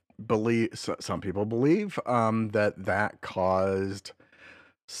 Some people believe that caused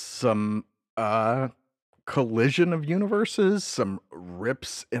some uh collision of universes, some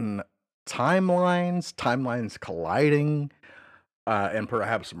rips in timelines colliding, and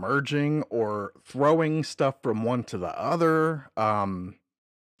perhaps merging or throwing stuff from one to the other.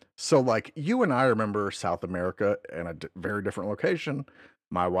 So, like, you and I remember South America in a very different location.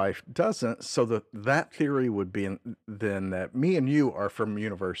 My wife doesn't. So that theory would be then that me and you are from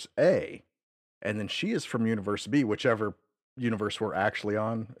universe A, and then she is from universe B, whichever universe we're actually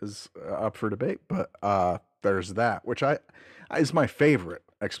on is up for debate. But there's that, which I is my favorite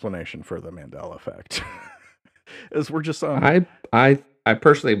explanation for the Mandela effect. Is we're just on. I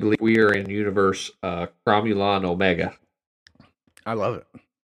personally believe we are in universe Cromulon Omega. I love it.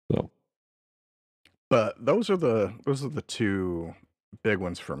 So, But those are the two big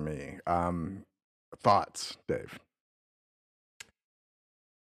ones for me. Thoughts, Dave?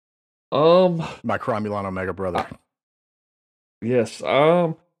 um, My Cromulon Omega brother. I, yes,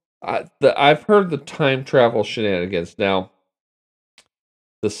 I've heard the time travel shenanigans. Now,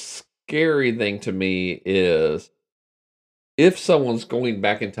 the scary thing to me is if someone's going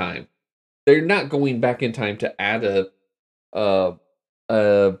back in time, they're not going back in time to add a,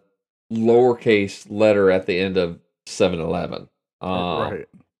 a lowercase letter at the end of 7-Eleven. Right.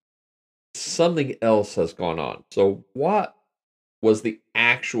 Something else has gone on. So, what was the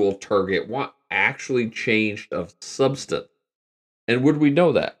actual target? What actually changed of substance? And would we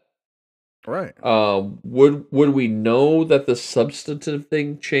know that? Right. Would we know that the substantive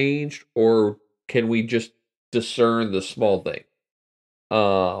thing changed, or can we just discern the small thing?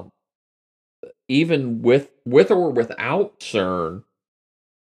 Um, Even with or without CERN,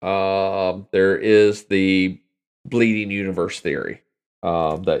 there is the bleeding universe theory,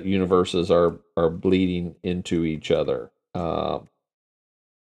 that universes are bleeding into each other.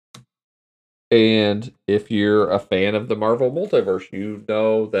 And if you're a fan of the Marvel multiverse, you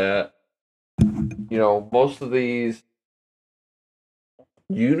know that most of these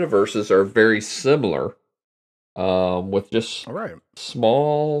universes are very similar, with just All right.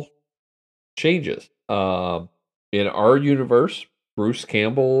 small changes. In our universe, Bruce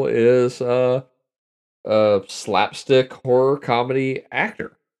Campbell is a slapstick horror comedy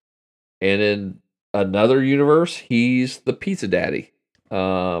actor, and in another universe, he's the pizza daddy,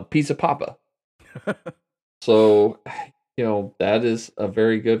 pizza papa. So, that is a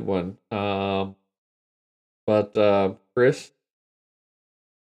very good one. But Chris,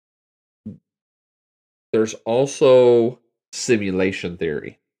 there's also simulation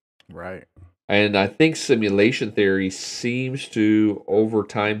theory. Right. And I think simulation theory seems to, over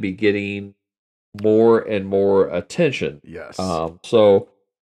time, be getting more and more attention. Yes. So,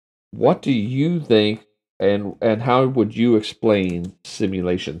 what do you think, and how would you explain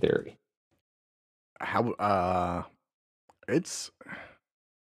simulation theory? How it's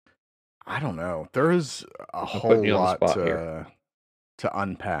I don't know. There is a I'm putting whole you on the lot spot here. to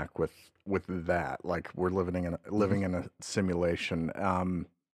unpack with that. Like we're Mhm. living in a simulation.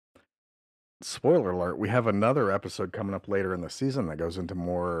 Spoiler alert, we have another episode coming up later in the season that goes into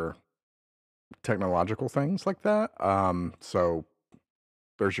more technological things like that. So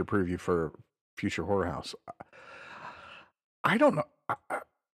there's your preview for future horror house. I don't know.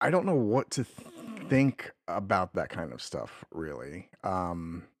 I don't know what to think about that kind of stuff, really. I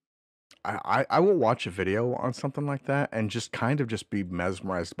will watch a video on something like that and just kind of just be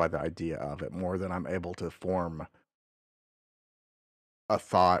mesmerized by the idea of it more than I'm able to form a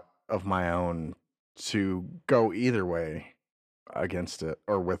thought of my own to go either way against it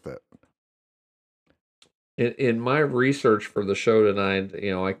or with it. In my research for the show tonight,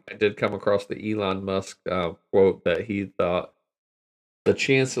 I did come across the Elon Musk quote that he thought the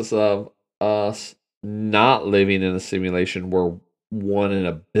chances of us not living in a simulation were 1 in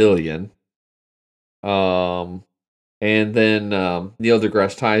 1 billion. And then Neil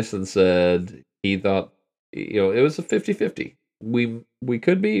deGrasse Tyson said he thought, it was a 50-50. We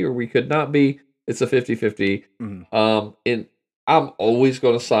could be or we could not be. It's a 50-50. And I'm always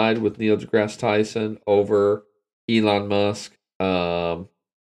going to side with Neil deGrasse Tyson over Elon Musk. So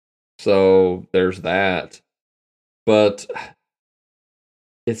there's that. But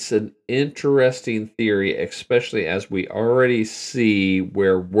it's an interesting theory, especially as we already see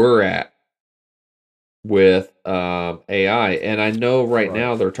where we're at with AI. And I know right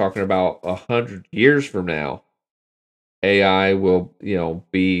now they're talking about 100 years from now, AI will,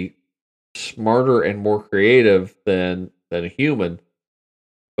 be smarter and more creative than a human.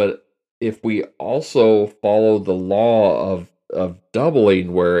 But if we also follow the law of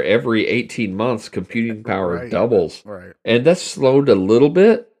doubling, where every 18 months computing power doubles, Right. and that's slowed a little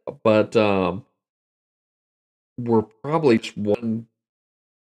bit, but we're probably just one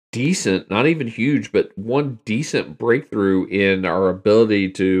decent, not even huge, but one decent breakthrough in our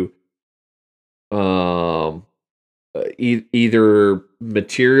ability to um either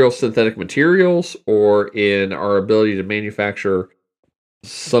synthetic materials, or in our ability to manufacture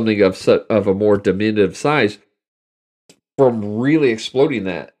something of a more diminutive size from really exploding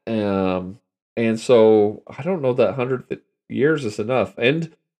that. And so I don't know that 100 years is enough,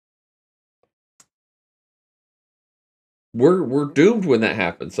 and we're doomed when that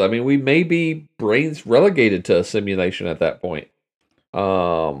happens. I mean, we may be brains relegated to a simulation at that point.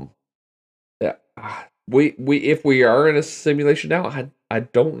 Yeah, we if we are in a simulation now, I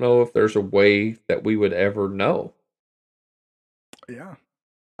don't know if there's a way that we would ever know. Yeah.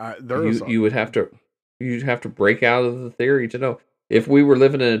 You would have to you'd have to break out of the theory to know. If we were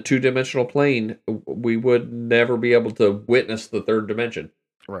living in a 2-dimensional plane, we would never be able to witness the third dimension.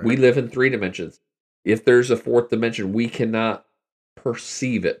 Right. We live in 3 dimensions. If there's a 4th dimension, we cannot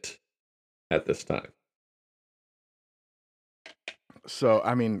perceive it at this time. So,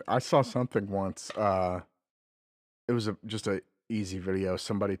 I mean, I saw something once. It was just a easy video.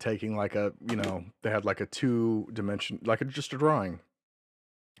 Somebody taking like they had like a 2-dimension, like just a drawing,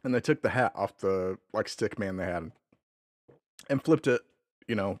 and they took the hat off the like stick man they had and flipped it,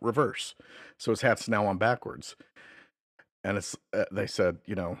 reverse. So his hat's now on backwards. And they said,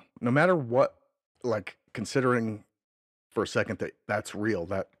 no matter what, like considering for a second that that's real,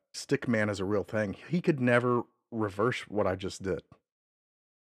 that stick man is a real thing, he could never reverse what I just did.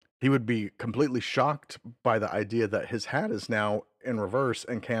 He would be completely shocked by the idea that his hat is now in reverse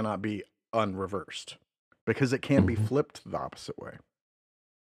and cannot be unreversed because it can't be flipped the opposite way.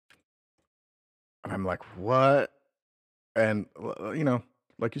 And I'm like, what? And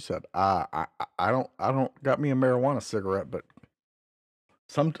like you said, I don't got me a marijuana cigarette, but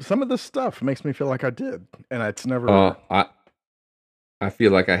some of this stuff makes me feel like I did, and it's never. I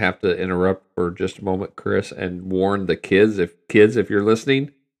feel like I have to interrupt for just a moment, Chris, and warn the kids. If you're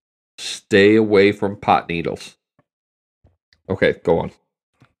listening, stay away from pot needles. Okay, go on.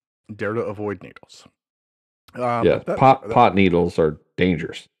 Dare to avoid needles. Yeah, pot needles are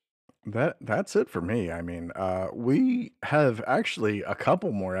dangerous. That's it for me. I mean, we have actually a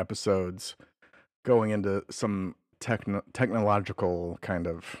couple more episodes going into some technological kind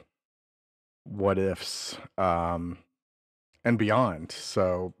of what ifs and beyond.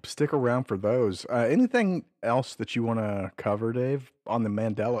 So stick around for those. Anything else that you want to cover, Dave, on the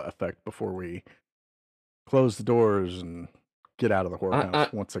Mandela effect before we close the doors and get out of the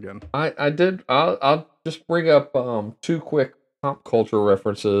whorehouse once again? I did. I'll just bring up 2 quick pop culture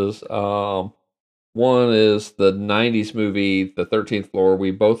references. One is the '90s movie, The 13th Floor. We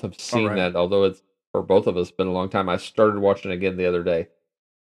both have seen that, although it's for both of us been a long time. I started watching it again the other day,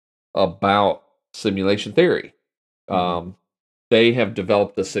 about simulation theory. They have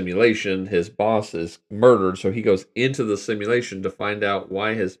developed a simulation. His boss is murdered, so he goes into the simulation to find out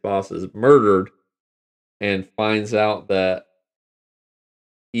why his boss is murdered, and finds out that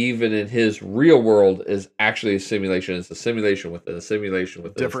even in his real world is actually a simulation. It's a simulation within a simulation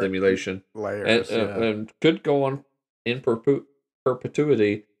within a simulation. Layers, and could go on in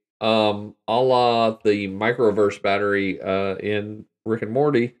perpetuity, a la the microverse battery in Rick and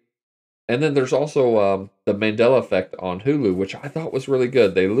Morty. And then there's also the Mandela effect on Hulu, which I thought was really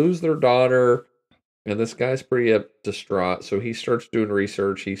good. They lose their daughter, and this guy's pretty distraught. So he starts doing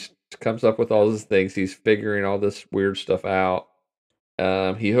research. Comes up with all these things. He's figuring all this weird stuff out.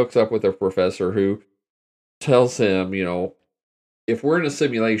 He hooks up with a professor who tells him, if we're in a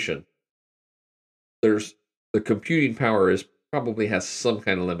simulation, there's the computing power is probably has some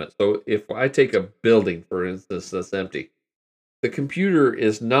kind of limit. So if I take a building, for instance, that's empty, the computer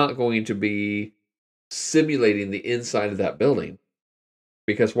is not going to be simulating the inside of that building,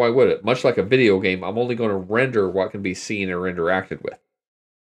 because why would it? Much like a video game, I'm only going to render what can be seen or interacted with.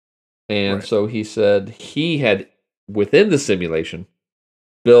 And Right. so he said he had, within the simulation,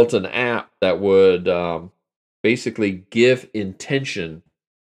 built an app that would basically give intention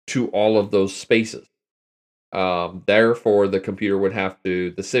to all of those spaces. Therefore,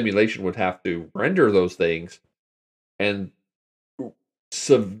 the simulation would have to render those things and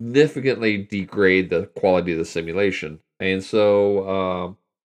significantly degrade the quality of the simulation. And so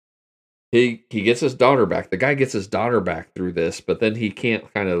he gets his daughter back. The guy gets his daughter back through this, but then he can't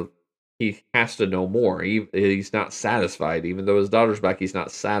he has to know more. He's not satisfied. Even though his daughter's back, he's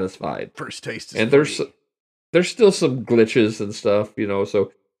not satisfied. First taste is and free. there's still some glitches and stuff,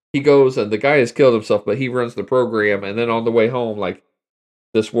 so he goes and the guy has killed himself, but he runs the program, and then on the way home, like,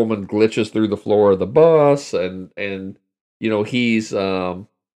 this woman glitches through the floor of the bus, and he's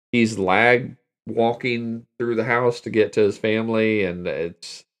lag walking through the house to get to his family, and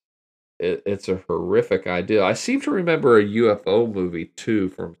it's a horrific idea. I seem to remember a UFO movie too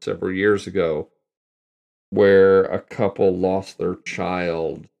from several years ago where a couple lost their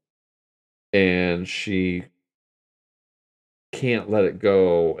child and she can't let it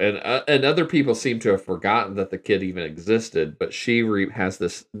go, and other people seem to have forgotten that the kid even existed, but she has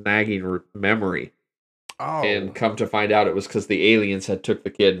this nagging memory, and Oh, come to find out it was because the aliens had took the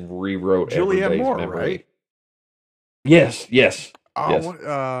kid and rewrote Julianne everybody's Moore, memory. right? Yes, yes, Oh, yes.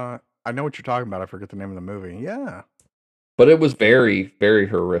 I know what you're talking about. I forget the name of the movie. Yeah, But it was very, very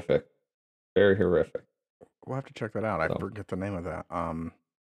horrific, very horrific. we'll have to check that out. I So forget the name of that.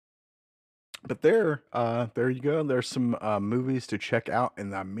 But there you go. There's some movies to check out. In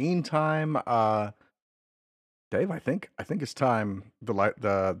the meantime, Dave, I think it's time.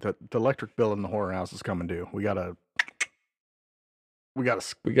 The electric bill in the horror house is coming due. We gotta we gotta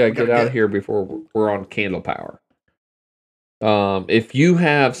we gotta get out get of here before we're on candle power. If you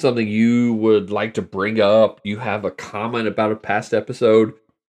have something you would like to bring up, you have a comment about a past episode,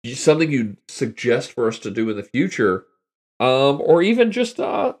 something you'd suggest for us to do in the future, or even just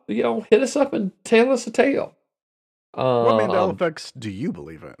hit us up and tell us a tale. what Mandela Um, effects do you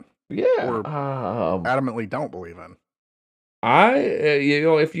believe in, yeah. or adamantly don't believe in?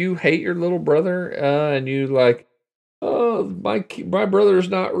 If you hate your little brother, and you like, oh, my brother's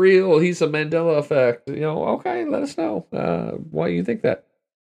not real, he's a Mandela effect, okay, let us know why you think that.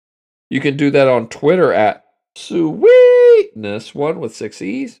 You can do that on Twitter at Sweetness1 with 6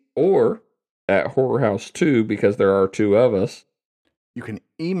 E's, or at Horror House 2, because there are two of us. You can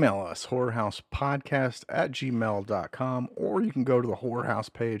email us, horrorhousepodcast@gmail.com, or you can go to the Horror House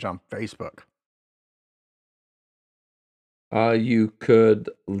page on Facebook. You could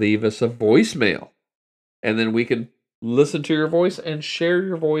leave us a voicemail, and then we can listen to your voice and share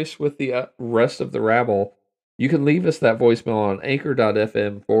your voice with the rest of the rabble. You can leave us that voicemail on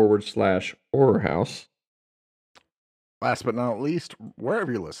anchor.fm/horror house. Last but not least, wherever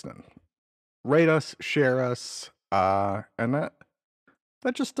you're listening, rate us, share us, and that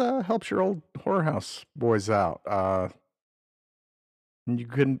just helps your old Horror House boys out. And you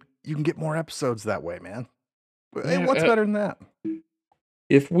can get more episodes that way, man. Hey, Yeah, what's better than that?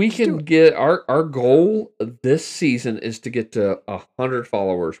 if we Just do can it. get our goal this season is to get to 100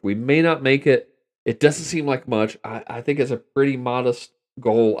 followers. We may not make it. It doesn't seem like much. I think it's a pretty modest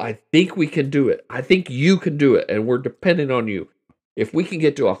goal. I think we can do it. I think you can do it, and we're depending on you. If we can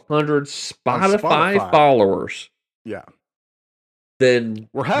get to 100 On Spotify Spotify, followers, yeah, then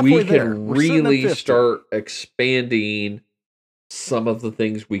we're we halfway there. can We're sitting at really 50. start expanding some of the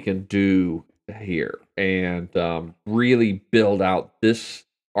things we can do here, and really build out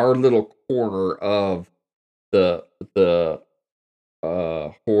our little corner of the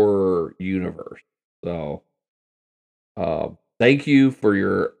horror universe. So thank you for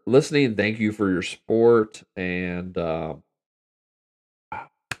your listening, thank you for your support, and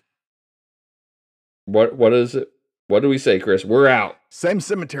what is it, what do we say, Chris? We're out. Same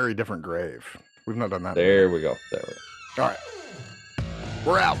cemetery, different grave. We've not done that in a There minute. we go. All right.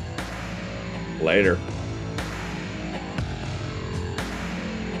 We're out. Later.